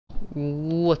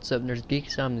What's up, Nerds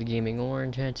Geeks? I'm the Gaming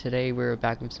Orange, and today we're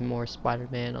back with some more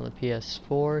Spider-Man on the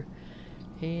PS4.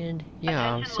 And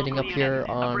yeah, I'm sitting up here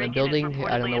on a building.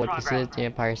 I don't know what this is. The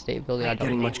Empire State Building. I don't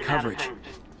Getting know. much coverage.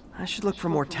 I should look for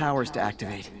more towers to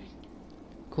activate.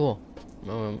 Cool.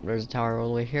 There's a tower all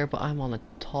the way here, but I'm on the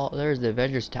tall. There's the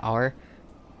Avengers Tower.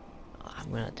 I'm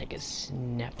gonna take a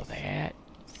snap of that.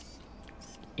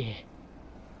 Yeah.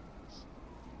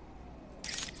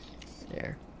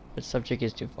 There. The subject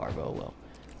is too far, but oh well.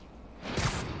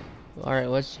 Alright,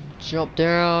 let's jump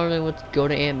down and let's go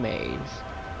to Aunt May's.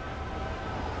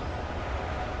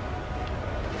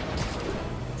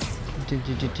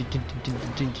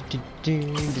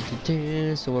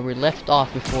 So where we left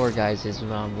off before, guys, is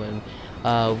when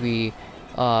we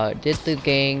did the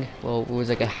gang. Well, it was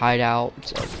like a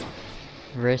hideout of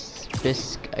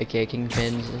Fisk, aka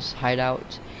Kingpin's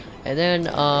hideout, and then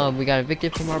we got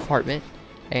evicted from our apartment,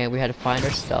 and we had to find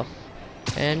our stuff,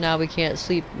 and now we can't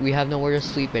sleep. We have nowhere to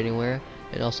sleep anywhere,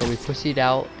 and also we pussied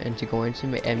out into going to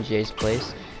MJ's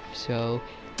place. So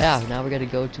yeah, now we gotta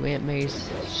go to Aunt May's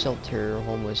shelter,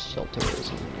 homeless shelter, or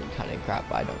some kind of crap,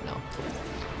 I don't know.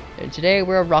 And today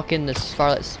we're rocking the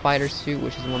Scarlet Spider suit,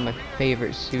 which is one of my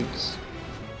favorite suits,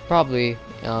 probably,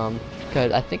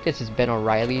 because I think this is Ben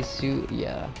O'Reilly's suit.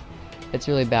 Yeah, it's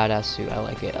a really badass suit. I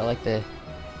like it. I like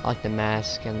the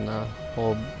mask and the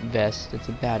whole vest. It's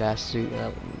a badass suit.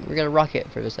 We're gonna rock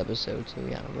it for this episode. So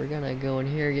yeah, we're gonna go in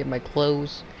here, get my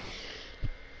clothes,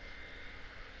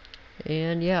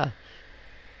 and yeah.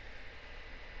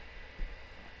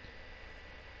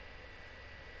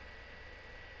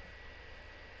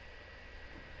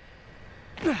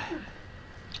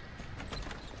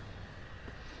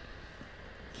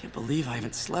 Can't believe I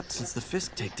haven't slept since the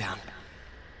Fisk takedown.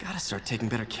 Gotta start taking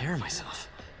better care of myself.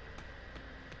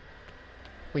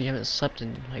 Well, you haven't slept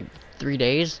in like 3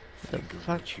 days? The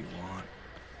fuck? What you want.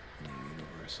 The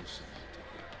universal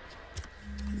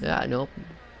Yeah, nope.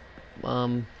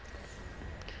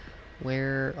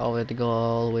 Where? Oh, we have to go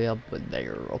all the way up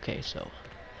there. Okay, so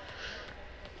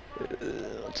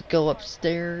let's go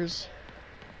upstairs.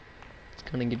 It's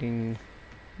kind of getting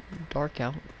dark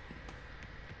out.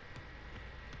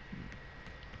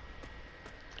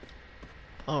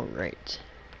 All right.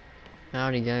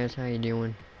 Howdy, guys. How you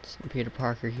doing? It's Peter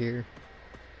Parker here.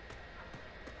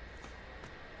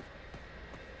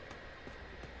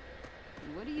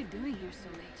 What are you doing here so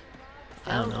late?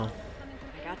 I don't know.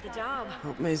 I got the job.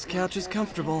 Hope May's couch is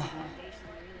comfortable.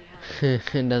 It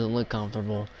doesn't look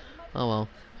comfortable. Oh well.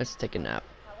 Let's take a nap.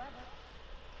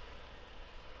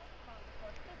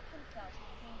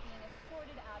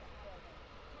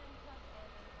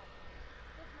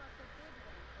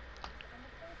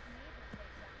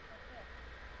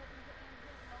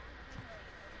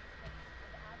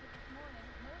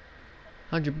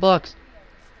 $100.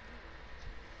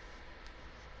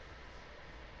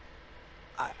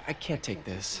 I can't take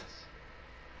this.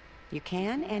 You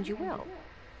can, and you will.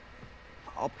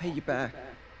 I'll pay you back.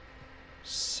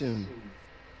 Soon.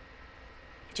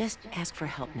 Just ask for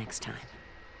help next time.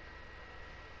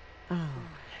 Oh,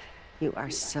 you are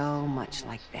so much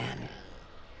like Ben.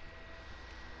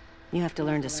 You have to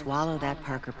learn to swallow that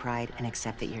Parker pride and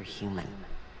accept that you're human,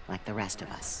 like the rest of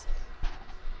us.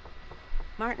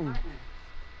 Martin.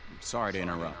 Sorry to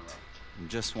interrupt.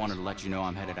 Just wanted to let you know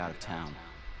I'm headed out of town.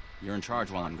 You're in charge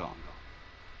while I'm gone.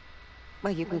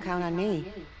 Well, you can count on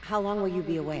me. How long will you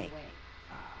be away?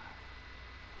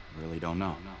 Really don't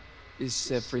know.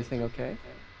 Is everything okay?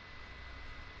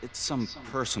 It's some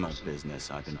personal business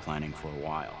I've been planning for a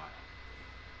while.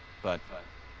 But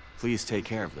please take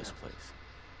care of this place.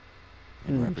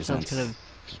 It represents kind of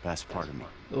the best part of me.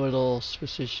 a little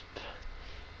suspicious.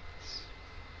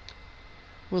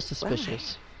 A little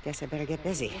suspicious. Well, guess I better get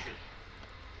busy.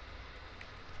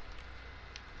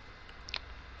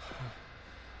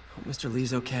 Hope Mr.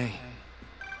 Lee's okay.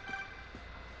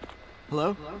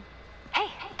 Hello? Hey,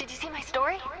 did you see my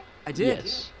story? I did.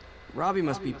 Yes. Robbie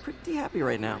must be pretty happy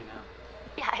right now.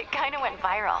 Yeah, it kind of went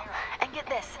viral. And get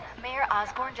this, Mayor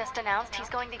Osborn just announced he's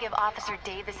going to give Officer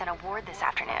Davis an award this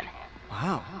afternoon.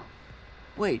 Wow.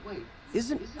 Wait,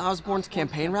 isn't Osborn's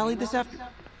campaign rally this afternoon?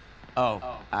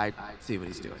 Oh, I see what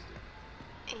he's doing.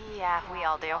 Yeah, we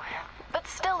all do. But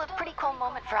still a pretty cool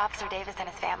moment for Officer Davis and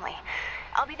his family.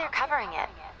 I'll be there covering it.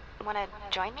 Wanna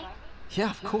join me?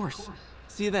 Yeah, of course.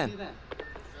 See you then.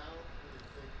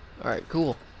 Alright,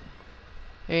 cool.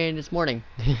 And it's morning.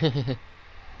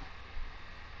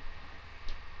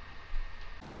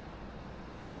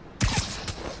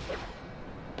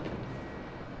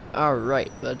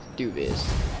 Alright, let's do this.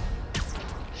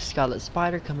 Scarlet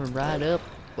Spider coming right up.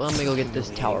 Well, I'm gonna go get this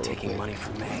tower real Taking quick. money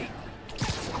from May.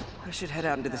 I should head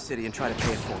out into the city and try to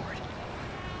pay it forward.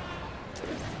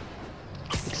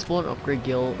 Explore and upgrade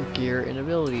gear and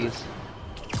abilities.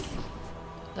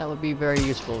 That would be very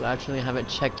useful. Actually, I haven't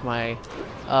checked my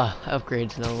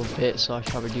upgrades in a little bit, so I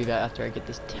should probably do that after I get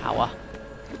this tower.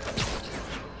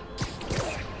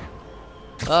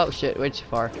 Oh shit, way too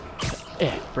far.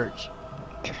 Birch.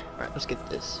 Alright, let's get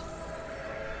this.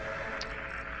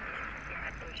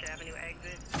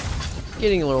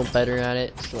 Getting a little better at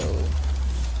it, so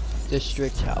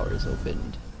district tower is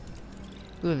opened.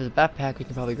 Ooh, there's a backpack we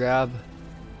can probably grab.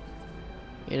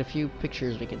 And a few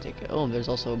pictures we can take. Oh, and there's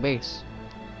also a base.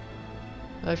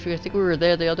 Actually, I think we were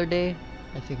there the other day.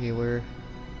 I think we were.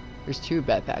 There's 2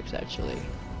 backpacks actually.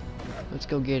 Let's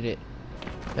go get it.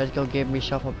 Let's go get me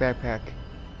myself a backpack.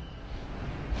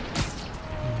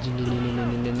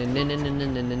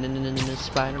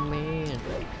 Spider-Man.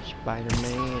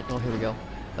 Spider-Man. Oh, here we go.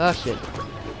 Oh shit.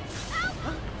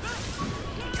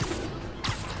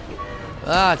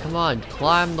 Ah, come on.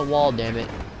 Climb the wall, damn it.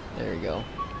 There we go.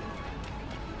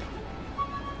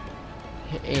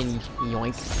 And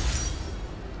yoink.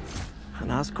 An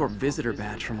Oscorp visitor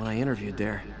badge from when I interviewed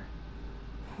there.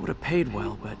 Would have paid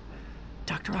well, but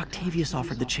Dr. Octavius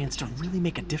offered the chance to really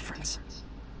make a difference.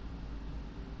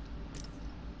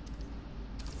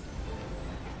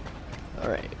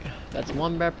 Alright. That's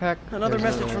one backpack. Another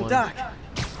There's message from one. Doc.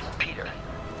 Peter,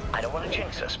 I don't want to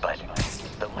jinx us, but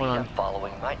the lead I'm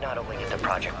following might not only get the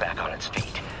project back on its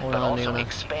feet, but also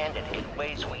expand it in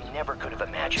ways we never could have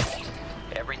imagined.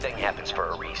 Everything happens for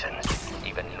a reason,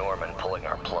 even Norman pulling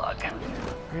our plug.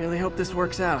 Really hope this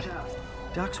works out.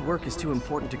 Doc's work is too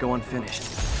important to go unfinished.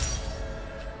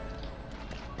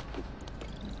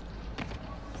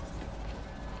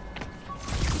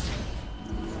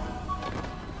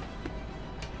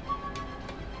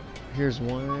 Here's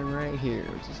one right here.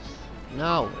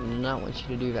 No, I do not want you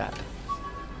to do that.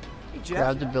 Hey, Jeff.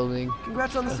 Grab the building.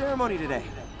 Congrats on the ceremony today.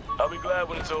 I'll be glad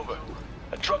when it's over.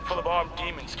 A truck full of armed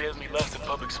demons scares me less than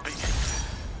public speaking.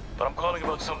 But I'm calling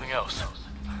about something else.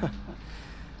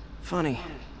 Funny.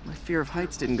 My fear of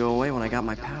heights didn't go away when I got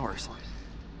my powers.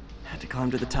 Had to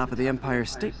climb to the top of the Empire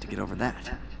State to get over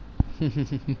that.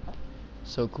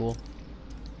 So cool.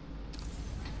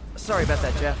 Sorry about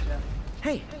that, Jeff.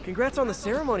 Hey, congrats on the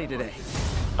ceremony today.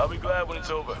 I'll be glad when it's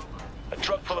over. A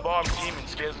truck full of armed demons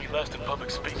scares me less than public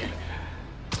speaking.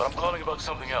 But I'm calling about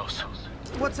something else.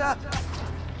 What's up?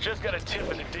 Just got a tip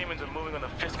and the demons are moving on the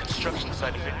Fisk construction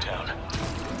site in Midtown.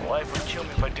 My wife would kill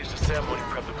me if I ditched the ceremony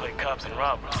prep to play cops and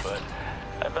robbers, but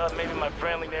I thought maybe my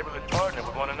friendly neighborhood partner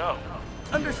would want to know.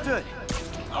 Understood.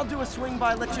 I'll do a swing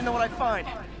by, let you know what I find.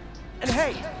 And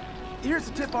hey, here's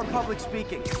a tip on public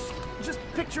speaking. Just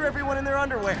picture everyone in their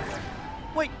underwear.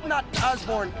 Wait, not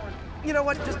Osborn. You know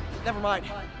what? Just never mind.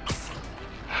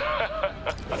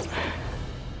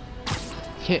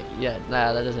 Yeah,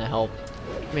 nah, that doesn't help.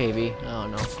 Maybe, I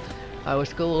don't know. Alright,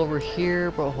 let's go over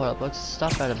here, bro. Hold up, let's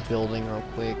stop at a building real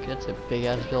quick. That's a big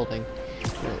ass building.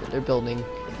 They're building.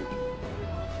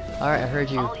 Alright, I heard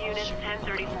you. All units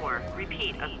 1034.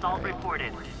 Repeat, assault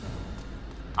reported.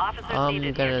 Officers I'm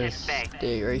needed gonna near Tips Bay.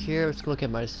 stay right here. Let's look at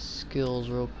my skills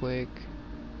real quick.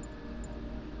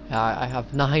 I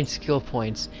have 9 skill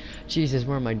points. Jesus,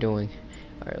 what am I doing?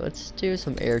 Alright, let's do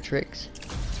some air tricks.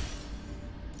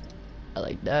 I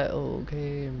like that.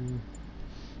 Okay.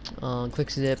 Quick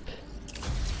zip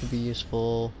would be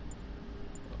useful.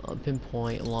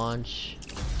 Pinpoint launch.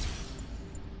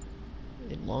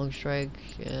 And long strike.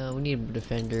 Yeah, we need a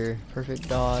defender. Perfect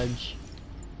dodge.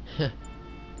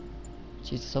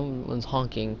 Jeez, someone's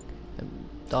honking.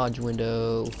 Dodge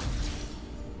window.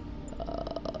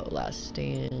 Last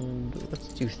stand. Let's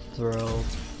do throw.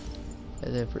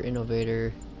 And then for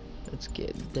innovator, let's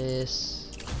get this.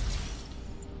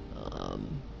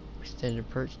 Extended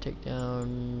perch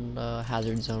takedown.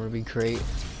 Hazard zone would be great.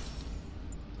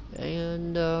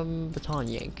 And baton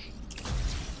yank.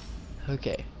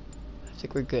 Okay, I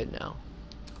think we're good now.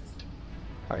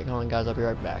 Alright, come on guys, I'll be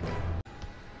right back.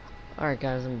 Alright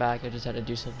guys, I'm back. I just had to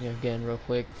do something again real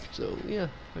quick. So yeah,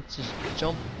 let's just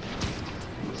jump.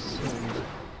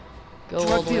 Go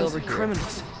all the way over here.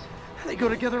 Criminals. They go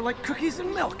together like cookies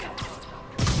and milk.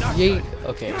 Yeet.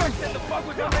 Okay.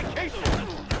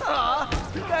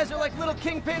 Aw, you guys are like little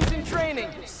kingpins in training.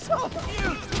 So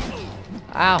cute.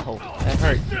 Ow, that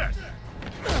hurt.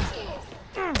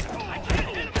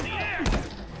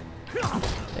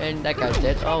 And that guy's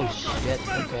dead. Oh shit.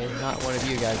 Okay, not one of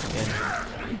you guys again.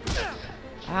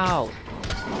 Ow.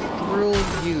 Through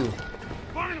you.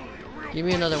 Give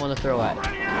me another one to throw at.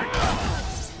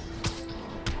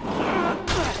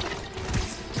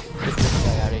 Get this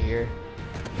guy out of here.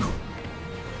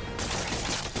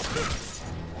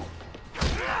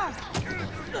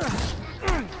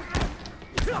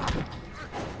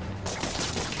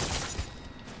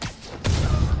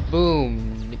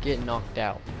 get knocked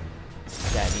out,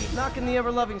 Daddy. Knocking the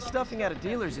ever-loving stuffing out of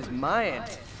dealers is my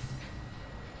end.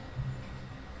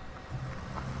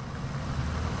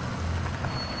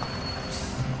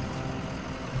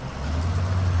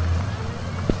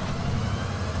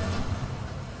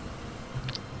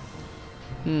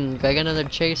 Can I get another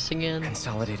chase again?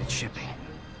 Consolidated shipping.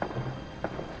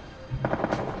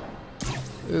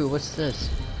 Ooh, what's this?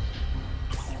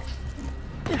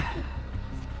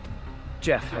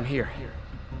 Jeff, I'm here.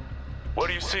 What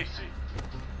do you see?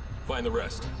 Find the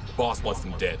rest. The boss wants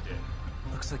them dead.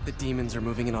 Looks like the demons are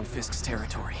moving in on Fisk's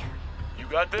territory. You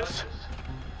got this?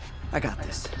 I got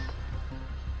this.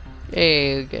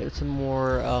 Hey, get some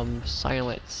more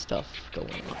silent stuff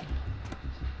going on.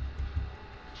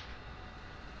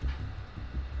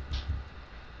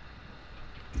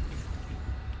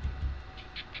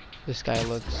 This guy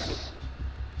looks...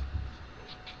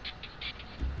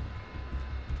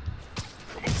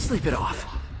 Sleep it off.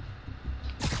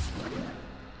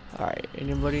 Alright,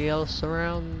 anybody else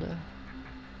around?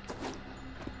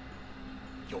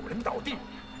 有人倒地，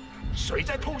谁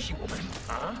在偷袭我们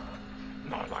啊？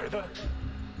哪来的？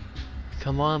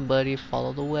 Come on, buddy,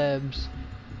 follow the webs.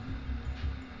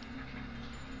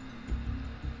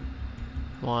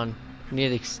 Come on, we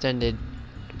need extended.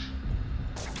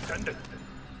 等等，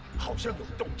好像有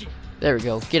动静。 There we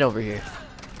go, get over here.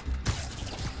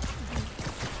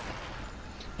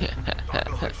 哪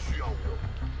个还需要我？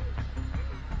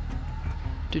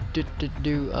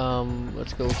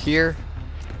 Let's go here.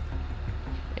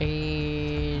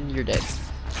 And you're dead.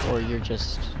 Or you're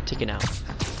just taken out.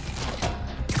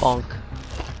 Bonk.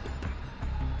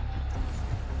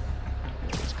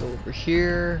 Let's go over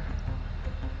here.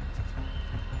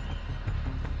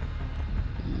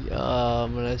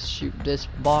 I'm gonna shoot this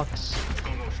box.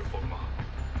 刚刚是风吗？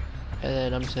 And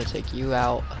then I'm just gonna take you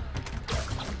out.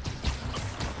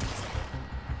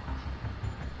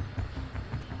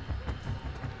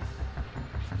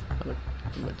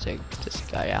 I'm gonna take this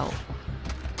guy out.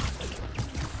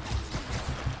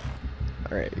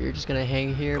 Alright, you're just gonna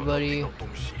hang here, buddy. 东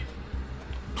西。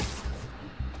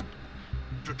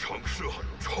这城市很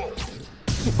臭。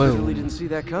 Really didn't see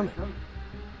that coming.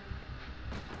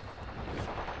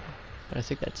 I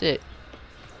think that's it.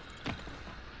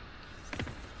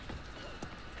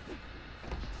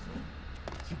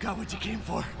 You got what you came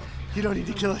for. You don't need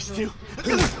to kill us too.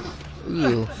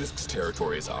 Ooh. Fisk's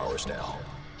territory is ours now.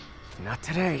 Not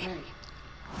today.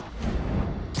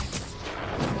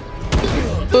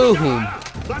 Boom!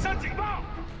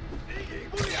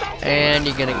 And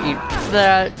you're gonna eat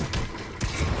that.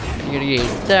 You're gonna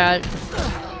eat that.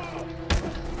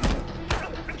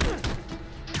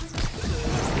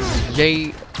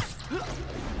 Yay.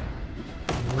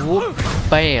 Whoop.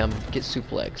 Bam. Get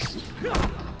suplex.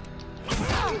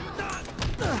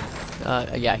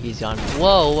 Yeah, he's gone.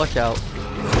 Whoa, watch out.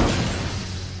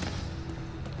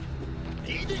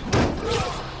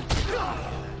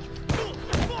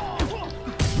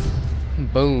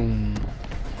 Boom.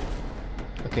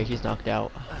 Okay, he's knocked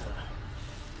out.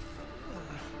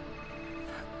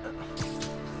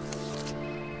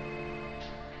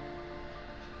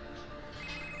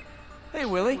 Hey,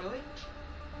 Willie.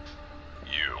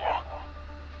 You.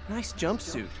 Nice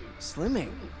jumpsuit.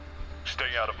 Slimming.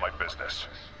 Stay out of my business.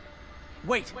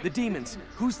 Wait, the demons.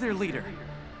 Who's their leader?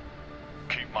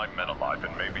 Keep my men alive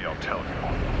and maybe I'll tell you.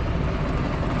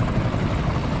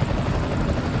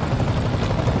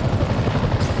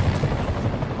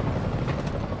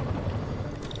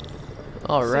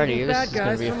 Alrighty, this is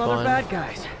gonna be from other fun. bad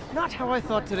guys. Not how I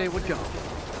thought today would go.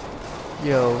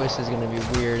 Yo, this is gonna be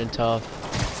weird and tough.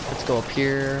 Let's go up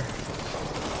here.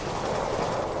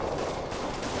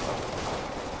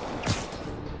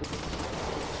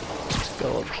 Let's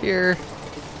go up here.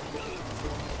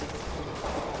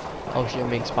 Oh shit, I'm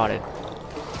being spotted.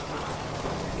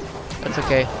 That's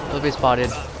okay, we'll be spotted.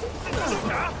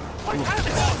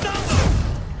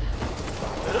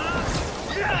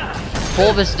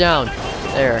 Pull this down.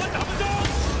 There.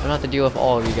 I don't have to deal with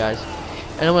all of you guys.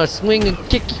 And I'm gonna swing and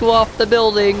kick you off the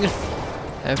building.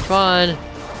 Have fun.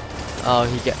 Oh,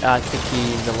 I think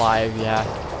he's alive, yeah.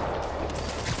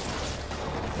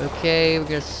 Okay, we're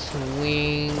gonna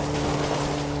swing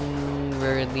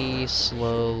really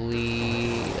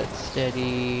slowly. That's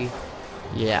steady.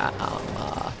 Yeah,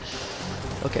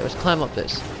 okay, let's climb up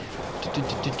this.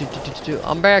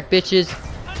 I'm back, bitches.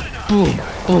 Boom,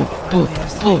 boom, boom,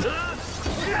 boom.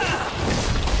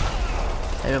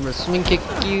 And I'm gonna swing kick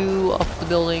you off the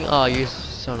building. Oh, you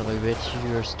son of a bitch.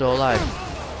 You're still alive.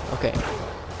 Okay.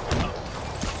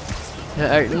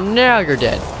 Now you're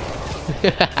dead.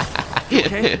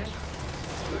 Okay.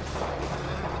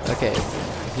 Okay.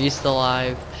 He's still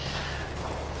alive.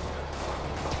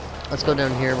 let's go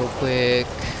down here real quick.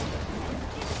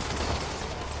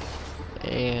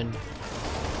 And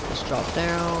just drop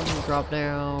down,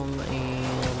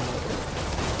 and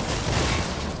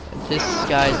this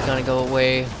guy's gonna go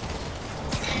away.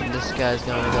 And this guy's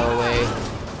gonna go away.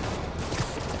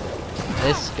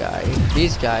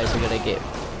 These guys are gonna get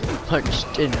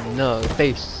punched in the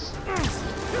face.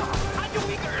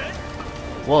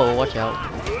 Whoa, watch out.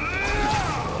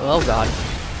 Oh god.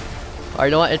 Alright,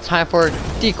 you know what? It's time for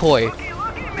decoy.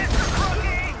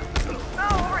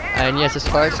 And yes, the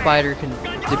Scarlet Spider can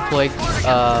deploy,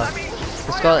 the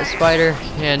Scarlet Spider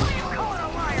can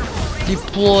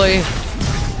deploy,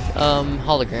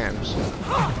 holograms.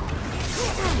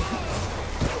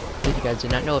 If you guys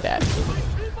did not know that.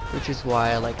 Which is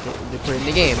why I like to put it in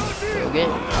the game. You'll get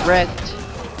wrecked.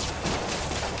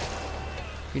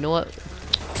 You know what?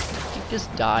 You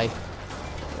just die.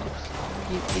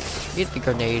 You get the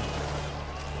grenade.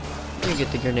 You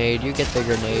get the grenade. You get the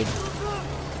grenade.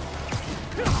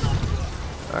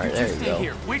 Alright, there you go.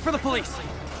 Here. Wait for the police.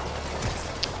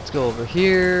 Let's go over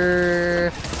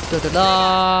here. Da da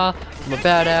da. I'm a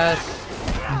badass.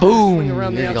 Boom.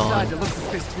 You're gone.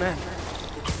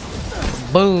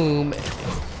 Boom.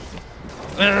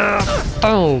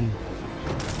 Boom.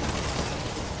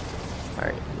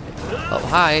 Alright. Oh,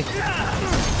 hi.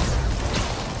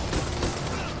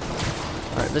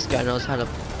 Alright, this guy knows how to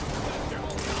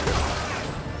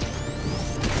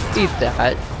eat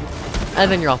that.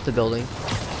 And then you're off the building.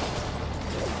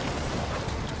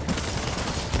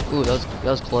 Ooh, that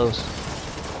was close.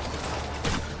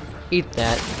 Eat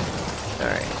that.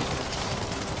 Alright.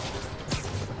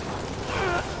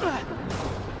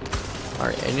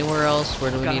 Alright, anywhere else?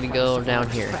 Where do we need to go? Down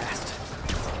here.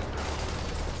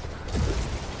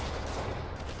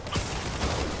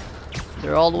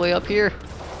 They're all the way up here.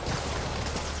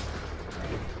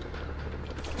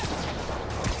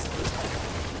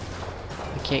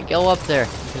 I can't go up there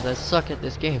because I suck at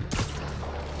this game.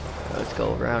 Let's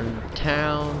go around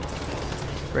town.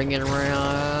 Bring it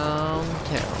around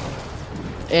town.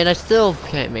 And I still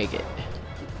can't make it.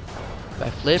 If I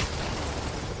flip.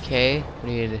 Okay, we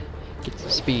need to get some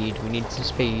speed. We need some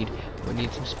speed. We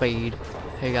need some speed.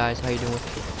 Hey guys, how you doing?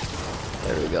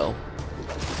 There we go.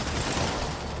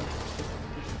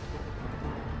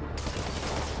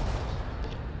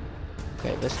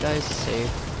 Okay, this guy's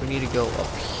safe. We need to go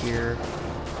up here.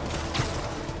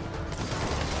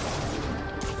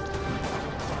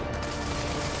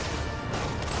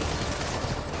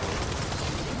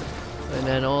 And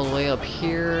then all the way up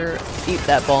here. Eat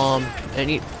that bomb. And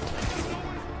eat.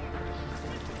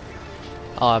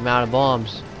 Oh, I'm out of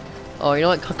bombs. Oh, you know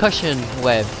what? Concussion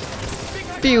web.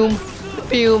 Boom.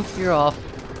 Boom. You're off.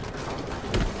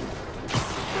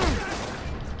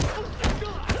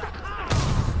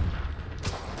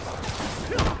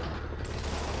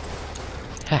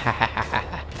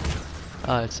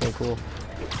 Oh, it's so cool.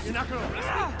 You're not gonna arrest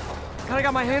me? Kinda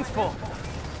got my hands full.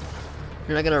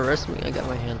 You're not gonna arrest me? I got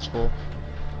my hands full.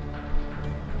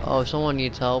 Oh, someone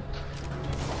needs help.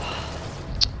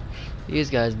 These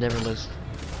guys never listen.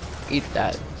 Eat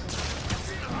that.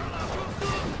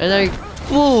 And then,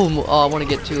 boom! Oh, I want to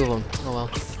get two of them. Oh well.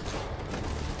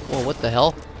 Whoa, what the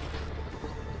hell?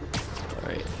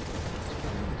 Alright.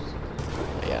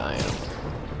 Yeah, I am.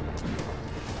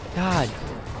 God.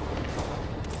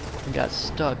 I got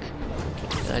stuck.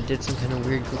 And I did some kind of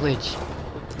weird glitch.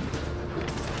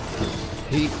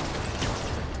 Heat.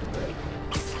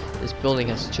 This building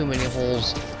has too many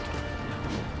holes.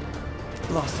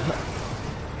 Lost it.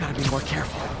 Gotta be more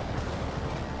careful.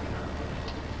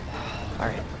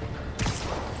 Alright.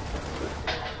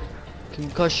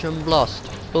 Concussion blast.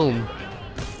 Boom.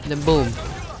 And then boom.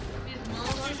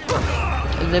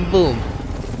 And then boom.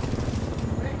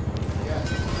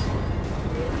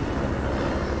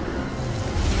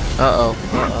 Uh-oh.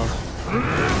 Uh-oh.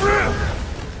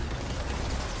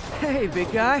 Hey,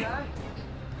 big guy.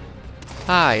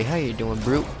 Hi, how you doing,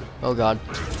 brute? Oh god.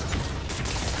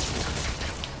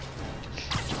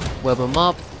 Web him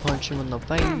up, punch him in the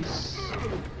face.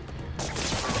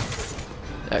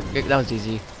 That was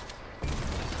easy.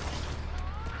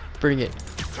 Bring it.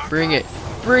 Bring it.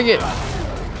 Bring it!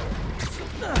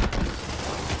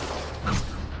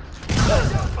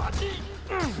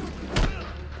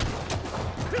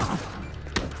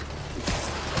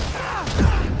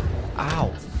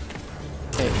 Ow.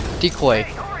 Hey, decoy.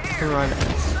 Come around.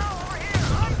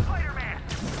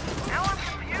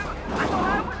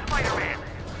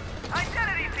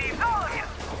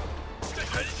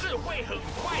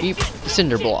 Eat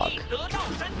cinder block.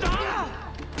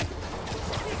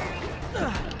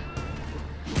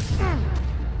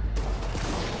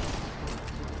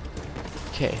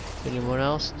 Okay, anyone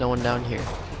else? No one down here.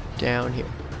 Down here.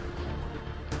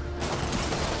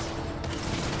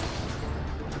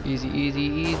 Easy, easy,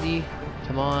 easy.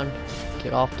 Come on.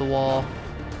 Get off the wall.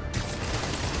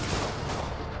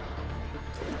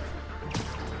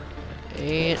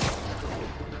 And...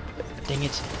 dang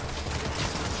it.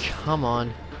 Come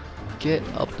on. Get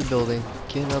up the building.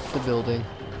 Get up the building.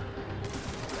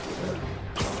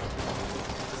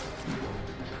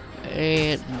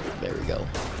 And there we go.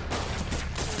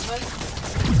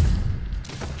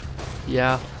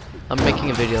 Yeah, I'm making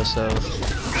a video, so...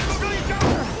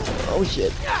 oh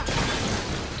shit.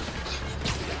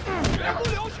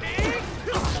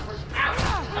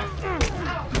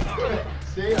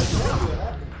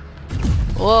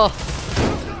 Whoa!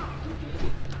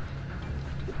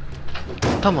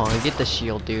 Come on, get the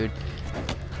shield, dude.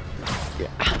 Yeah.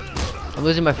 I'm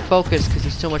losing my focus because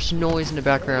there's so much noise in the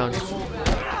background.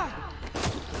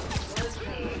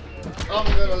 I'm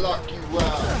gonna lock you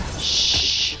out.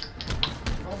 Shh.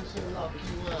 I'm gonna lock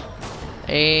you out.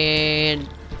 And...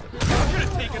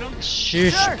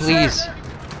 shush, please.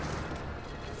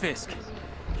 Fisk,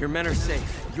 your men are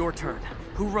safe. Your turn.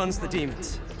 Who runs the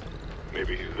demons?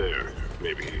 Maybe he's there.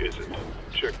 Maybe he isn't.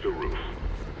 Check the roof.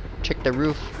 Check the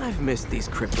roof. I've missed these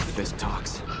cryptic Fisk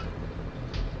talks.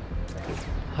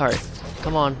 Alright,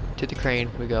 come on, to the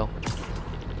crane we go.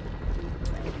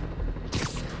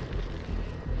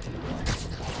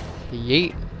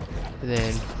 Yeet.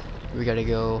 Then we gotta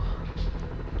go.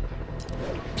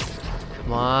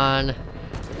 Come on.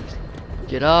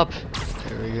 Get up.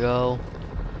 There we go.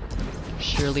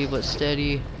 Surely but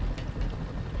steady.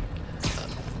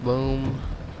 Boom.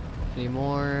 Any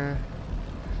more?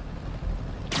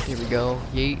 Here we go.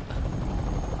 Yeet.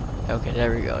 Okay,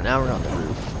 there we go. Now we're on the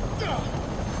roof.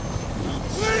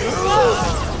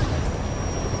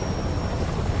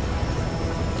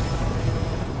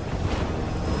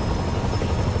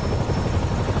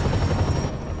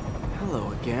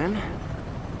 Hello again.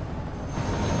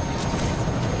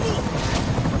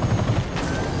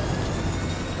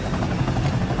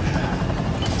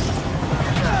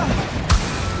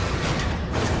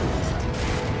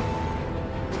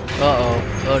 Uh-oh.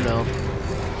 Oh no.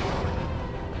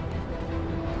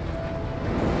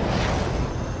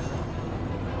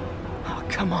 Oh,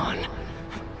 come on.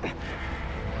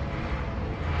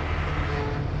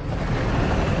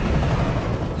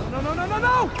 No, no, no, no,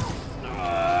 no!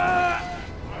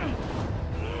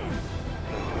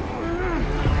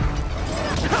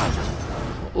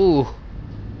 Ooh.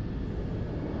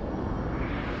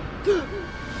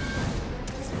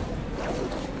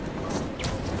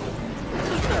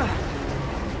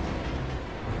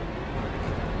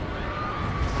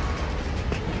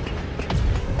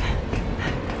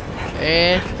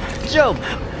 And jump.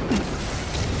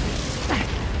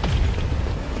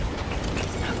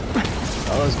 Oh,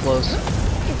 that was close.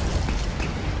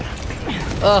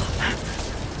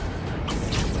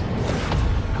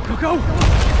 Go, go!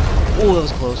 Oh, that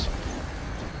was close.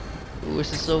 Ooh,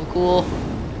 this is so cool.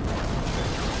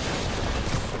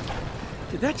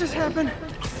 Did that just happen?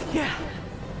 Yeah.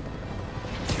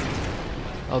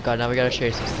 Oh god, now we gotta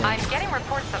chase this thing. I'm getting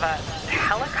reports of a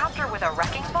helicopter with a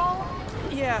wrecking ball.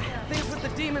 Yeah, things with the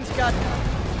demons got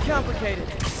complicated.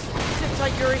 Sit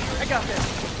tight, Yuri. I got this.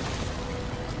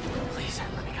 Please,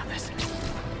 let me got this.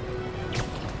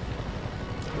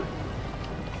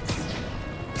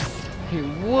 Hey,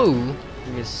 whoa!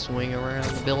 We can swing around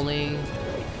the building.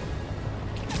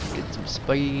 Get some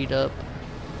speed up.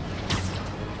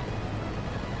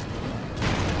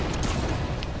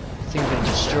 This thing's gonna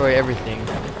destroy everything.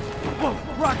 Whoa,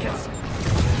 rockets!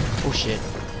 Oh shit.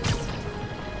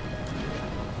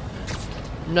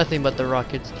 Nothing but the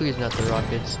rockets. Please not the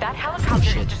rockets. That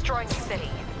helicopter is destroying the city.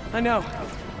 I know.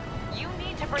 You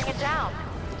need to bring it down.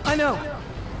 I know.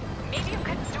 Maybe you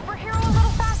could superhero a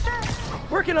little faster?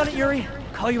 Working on it, Yuri.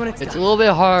 Call you when it's It's a done. little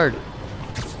bit hard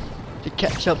to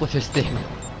catch up with this thing.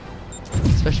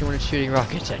 Especially when it's shooting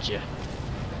rockets at you.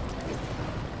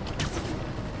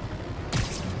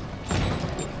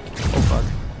 Oh fuck.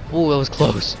 Oh, that was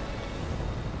close.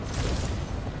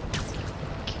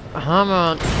 Come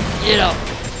on. Get up.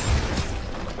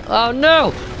 Oh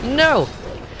no! No!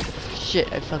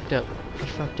 Shit, I fucked up. I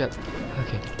fucked up.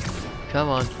 Okay. Come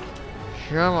on.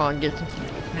 Come on, get some.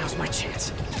 Now's my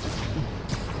chance.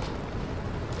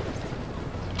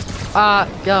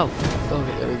 Go!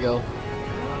 Okay, there we go.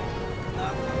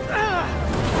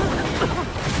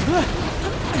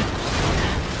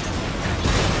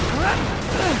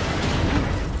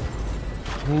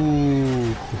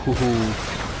 Ooh.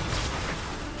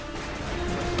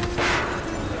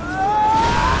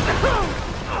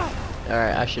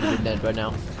 Alright, I should have been dead by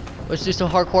now. Let's do some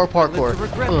hardcore parkour.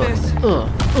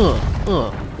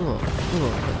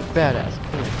 Badass.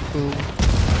 Boom.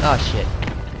 Ah, shit.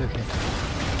 Okay.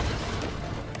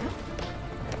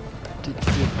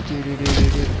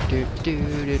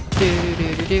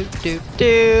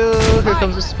 Here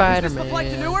comes the Spiderman.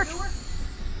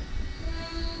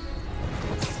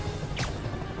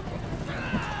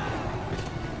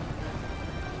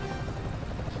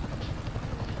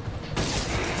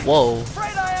 Whoa.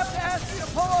 Afraid I have to ask you to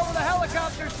pull over the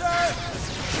helicopter, sir.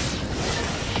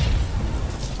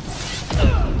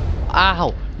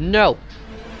 Ow! No!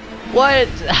 What?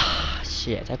 Ah,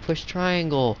 shit, I pushed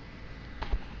triangle.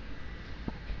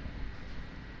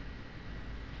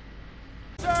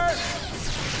 Sir!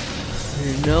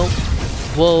 No.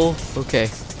 Whoa, okay.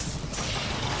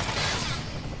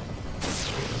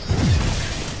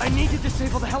 I need to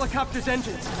disable the helicopter's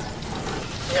engines.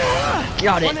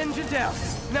 Got it. One engine down.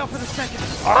 Now for the second.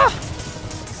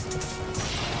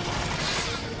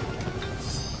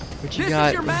 What you This got?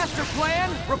 is your master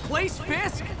plan? Replace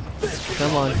Fisk?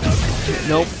 Come on.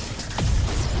 Nope.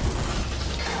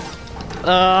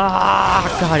 Ah,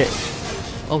 got it.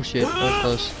 Oh shit, that was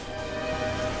close.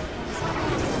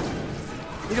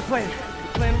 Need a plan.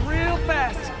 Plan real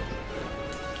fast.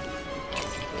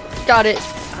 Got it.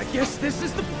 I guess this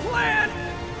is the plan.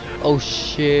 Oh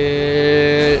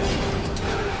shit.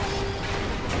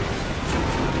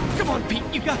 Come on, Pete,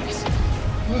 you got this.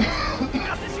 You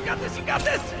got this, you got this, you got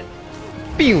this.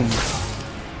 Boom.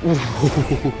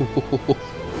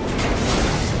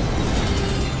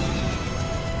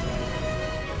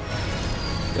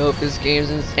 Yo, this game's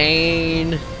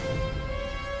insane.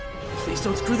 Please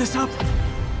don't screw this up.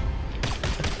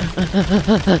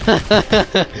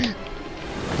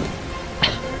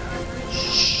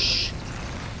 Shh.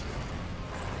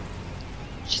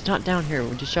 She's not down here.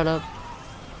 Would you shut up?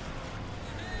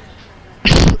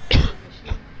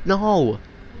 No.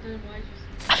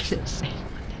 I didn't say it.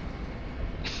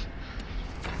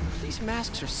 These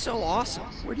masks are so awesome.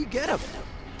 Where do you get them?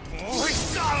 Oh,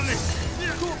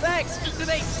 cool, thanks. Do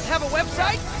they have a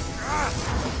website?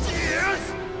 Yes.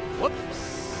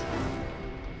 Whoops.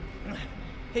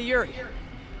 Hey, Yuri.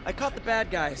 I caught the bad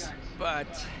guys, but...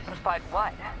 But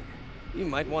what? You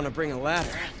might want to bring a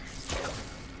ladder.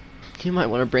 You might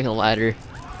want to bring a ladder.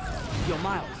 Yo,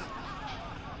 Miles.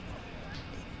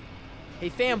 Hey,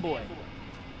 fanboy.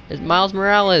 It's Miles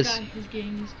Morales. I'm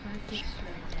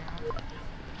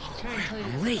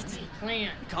late. You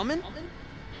coming?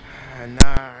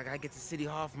 Nah, I gotta get to City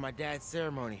Hall for my dad's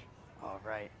ceremony. All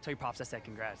right. Tell your pops I said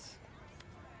congrats.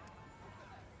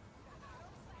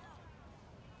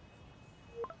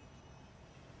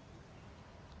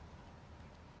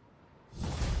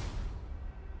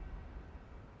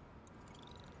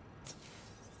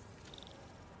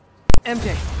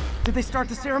 MJ, did they start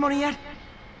the ceremony yet?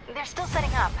 They're still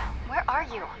setting up. Where are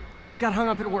you? Got hung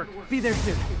up at work. Be there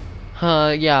soon.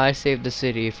 Yeah, I saved the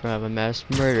city from a mass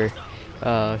murder.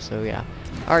 So yeah.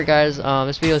 Alright guys,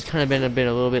 this video's kind of been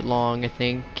a little bit long, I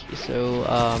think. So,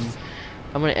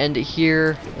 I'm gonna end it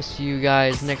here. I'll see you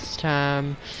guys next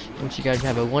time. I want you guys to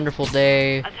have a wonderful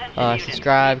day.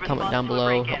 Subscribe, comment down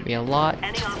below, help me a lot.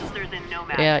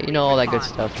 Yeah, you know, all that good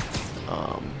stuff.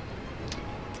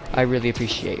 I really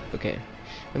appreciate. Okay.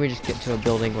 Let me just get to a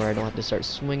building where I don't have to start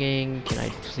swinging. Can I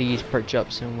please perch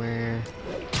up somewhere?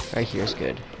 Right here is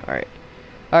good. Alright.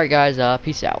 Alright guys,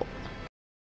 peace out.